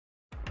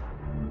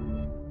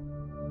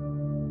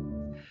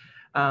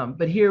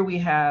But here we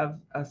have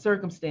a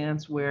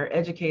circumstance where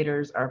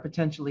educators are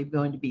potentially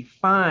going to be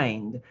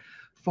fined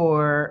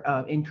for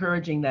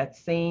encouraging that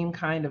same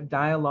kind of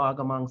dialogue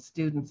among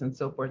students and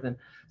so forth. And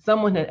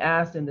someone had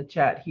asked in the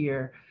chat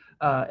here,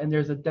 and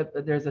there's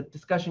a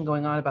discussion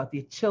going on about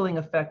the chilling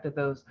effect of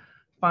those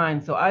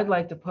fines. So I'd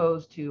like to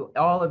pose to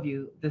all of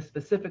you this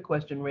specific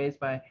question raised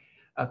by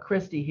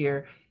Christy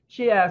here.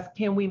 She asked,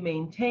 can we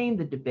maintain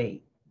the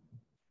debate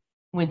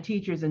when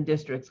teachers and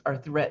districts are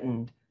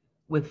threatened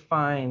with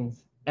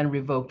fines and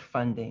revoked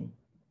funding?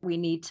 We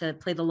need to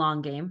play the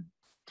long game.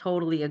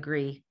 Totally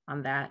agree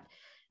on that.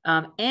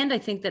 And I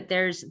think that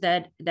there's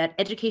that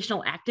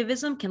educational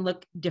activism can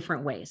look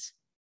different ways.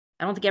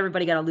 I don't think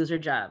everybody got to lose their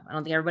job. I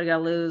don't think everybody got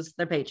to lose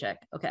their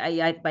paycheck.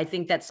 Okay, I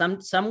think that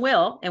some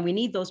will, and we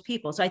need those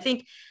people. So I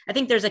think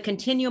there's a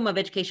continuum of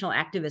educational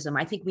activism.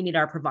 I think we need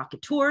our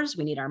provocateurs,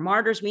 we need our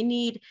martyrs, we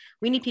need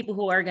people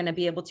who are going to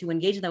be able to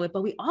engage in that way.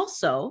 But we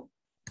also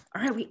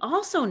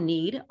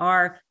need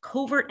our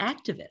covert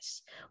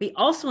activists. We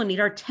also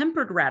need our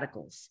tempered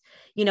radicals.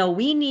 You know,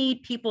 we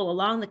need people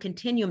along the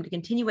continuum to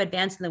continue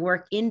advancing the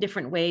work in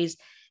different ways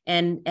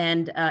and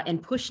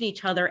pushing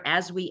each other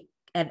as we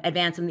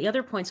advance. And the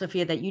other point,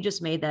 Sophia, that you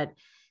just made that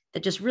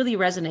just really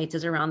resonates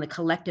is around the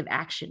collective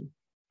action,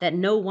 that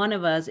no one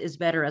of us is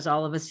better as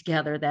all of us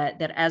together,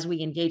 that as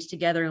we engage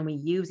together and we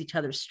use each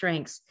other's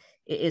strengths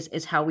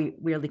is how we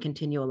really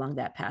continue along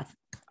that path.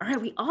 All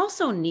right, we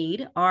also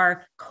need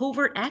our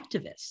covert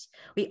activists.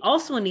 We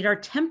also need our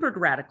tempered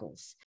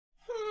radicals.